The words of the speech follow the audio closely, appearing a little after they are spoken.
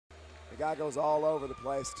The guy goes all over the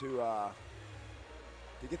place to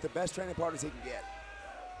get the best training partners he can get.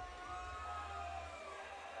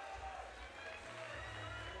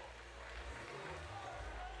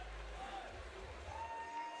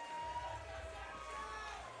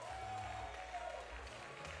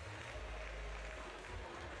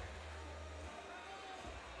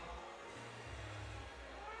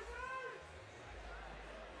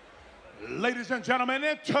 Ladies and gentlemen,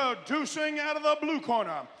 introducing out of the blue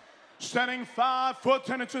corner, standing 5 foot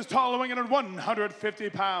 10 inches tall, weighing in at 150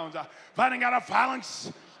 pounds, fighting out of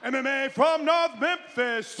Phalanx MMA from North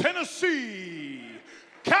Memphis, Tennessee,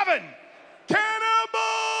 Kevin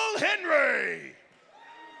Cannibal Henry.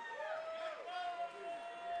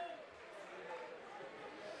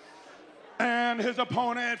 And his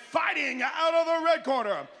opponent fighting out of the red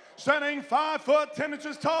corner, standing 5 foot 10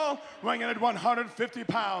 inches tall, weighing in at 150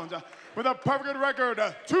 pounds, with a perfect record,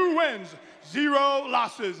 2 wins, 0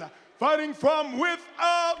 losses, fighting from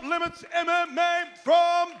Without Limits MMA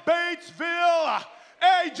from Batesville,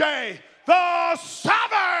 AJ the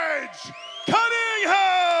Savage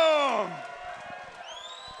Cunningham.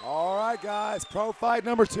 All right, guys, pro fight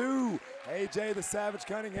number 2, AJ the Savage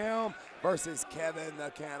Cunningham versus Kevin the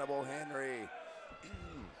Cannibal Henry.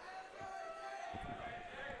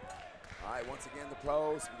 All right, once again, the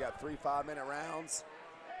pros. We got 3 5-minute rounds.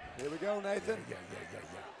 Here we go, Nathan. Yeah.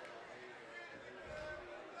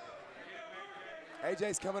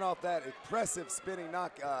 AJ's coming off that impressive spinning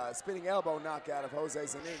elbow knockout of Jose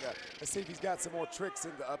Zuniga. Let's see if he's got some more tricks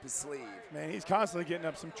up his sleeve. Man, he's constantly getting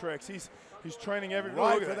up some tricks. He's training every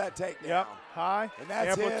right look for at that takedown. Yep, high, and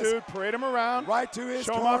that's amplitude, parade him around. Right to his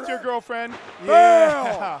Show corner. him off to your girlfriend. Boom!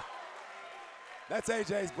 Yeah. That's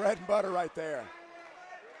AJ's bread and butter right there.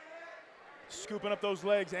 Scooping up those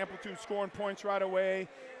legs, amplitude, scoring points right away,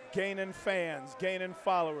 gaining fans, gaining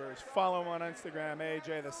followers. Follow him on Instagram,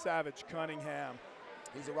 AJ the Savage Cunningham.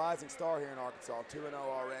 He's a rising star here in Arkansas, 2-0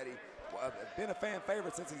 already. Been a fan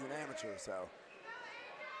favorite since he's an amateur, so.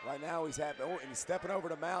 Right now he's happy. Oh, and he's stepping over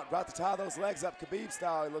to mount. About to tie those legs up Khabib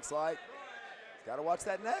style, it looks like. He's got to watch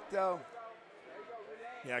that neck, though.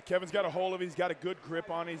 Yeah, Kevin's got a hold of it. He's got a good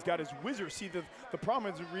grip on it. He's got his whizzer. See, the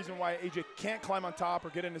problem is the reason why AJ can't climb on top or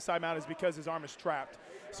get into side mount is because his arm is trapped.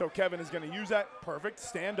 So Kevin is going to use that. Perfect.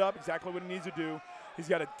 Stand up. Exactly what he needs to do. He's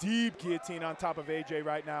got a deep guillotine on top of AJ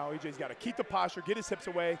right now. AJ's got to keep the posture, get his hips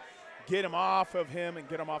away, get him off of him, and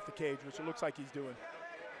get him off the cage, which it looks like he's doing.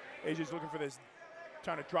 AJ's looking for this,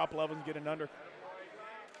 trying to drop levels and get an under.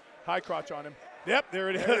 High crotch on him. Yep, there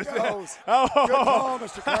it there is. It goes. Oh. Good call,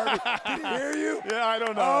 Mr. Kirby. Did he hear you? Yeah, I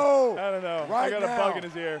don't know. Oh, I don't know. right I got now. a bug in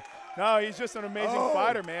his ear. No, he's just an amazing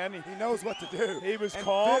fighter, man. He knows what to do. He was and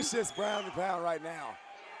calm. Vicious ground and pound right now.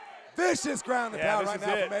 Vicious ground and pound right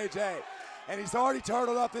now from AJ. And he's already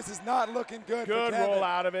turtled up. This is not looking good for Kevin. Good roll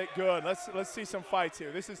out of it. Good. Let's see some fights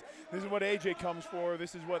here. This is what AJ comes for.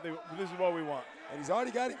 This is what we want. And he's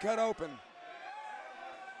already got him cut open.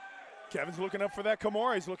 Kevin's looking up for that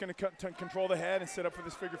Kimura. He's looking to control the head and set up for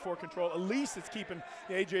this figure 4 control. At least it's keeping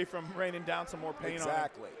AJ from raining down some more pain on him.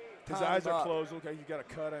 Exactly. His eyes are closed. Look, you got a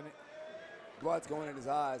cut on it. Blood's going in his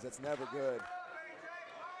eyes. That's never good.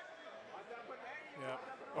 Yeah.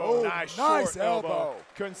 Oh, nice short elbow. elbow.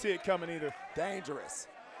 Couldn't see it coming either. Dangerous.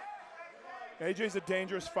 AJ's a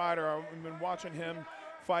dangerous fighter. I've been watching him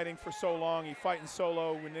fighting for so long. He fighting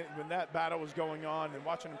solo when that battle was going on, and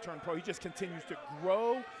watching him turn pro. He just continues to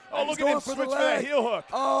grow. Oh, look at him switch for that heel hook.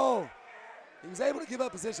 Oh, he was able to give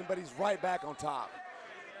up position, but he's right back on top.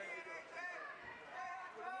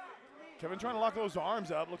 Kevin trying to lock those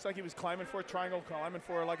arms up. Looks like he was climbing for a triangle, climbing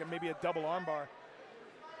for like maybe a double arm bar.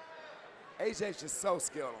 AJ's just so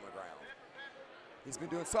skilled on the ground. He's been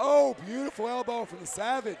doing so beautiful elbow from the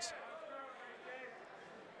Savage.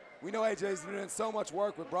 We know AJ's been doing so much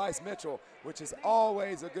work with Bryce Mitchell, which is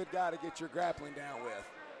always a good guy to get your grappling down with.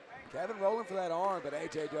 Kevin rolling for that arm, but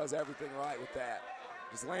AJ does everything right with that.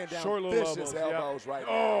 Just laying down vicious elbows right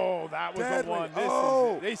now. Oh, that was Deadly. the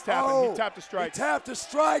one. He's tapping. He tapped the strikes. He tapped the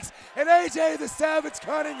strikes, and AJ the Savage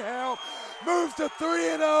Cunningham moves to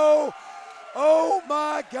 3-0. Oh,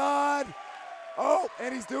 my God. Oh,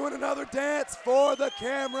 and he's doing another dance for the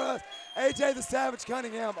camera. AJ the Savage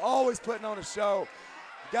Cunningham always putting on a show.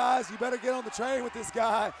 Guys, you better get on the train with this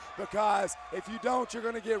guy, because if you don't, you're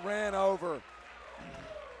going to get ran over.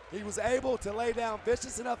 He was able to lay down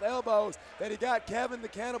vicious enough elbows that he got Kevin the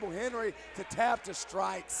Cannibal Henry to tap to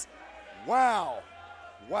strikes. Wow.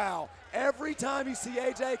 Wow. Every time you see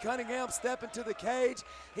AJ Cunningham step into the cage,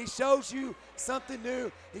 he shows you something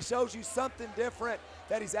new. He shows you something different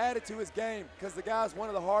that he's added to his game, because the guy's one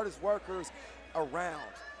of the hardest workers around.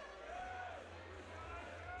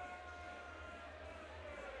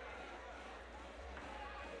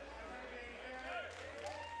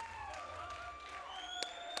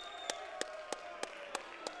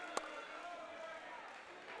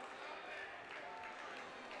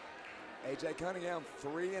 AJ Cunningham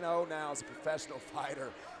 3-0 now as a professional fighter.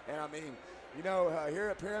 And I mean, you know, here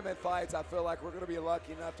at Pyramid Fights, I feel like we're going to be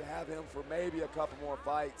lucky enough to have him for maybe a couple more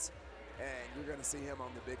fights, and you're going to see him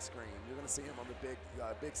on the big screen. You're going to see him on the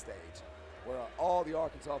big stage, where all the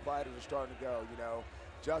Arkansas fighters are starting to go. You know,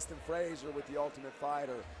 Justin Frazier with the Ultimate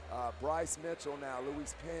Fighter, Bryce Mitchell now,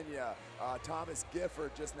 Luis Pena, Thomas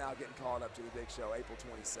Gifford just now getting called up to the big show, April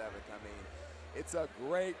 27th. I mean, it's a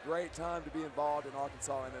great, great time to be involved in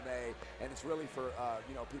Arkansas MMA, and it's really for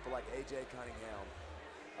you know, people like AJ Cunningham.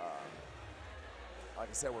 Like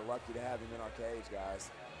I said, we're lucky to have him in our cage, guys.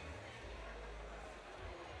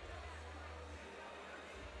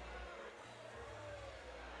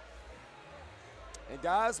 And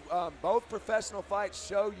guys, both professional fights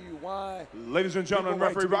show you why. Ladies and gentlemen,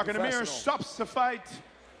 referee Rockin' Amir stops the fight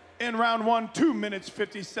in round 1, 2 minutes,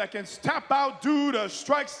 50 seconds. Tap out due to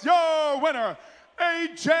strikes. Your winner,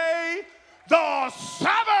 AJ the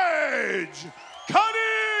Savage Cunningham.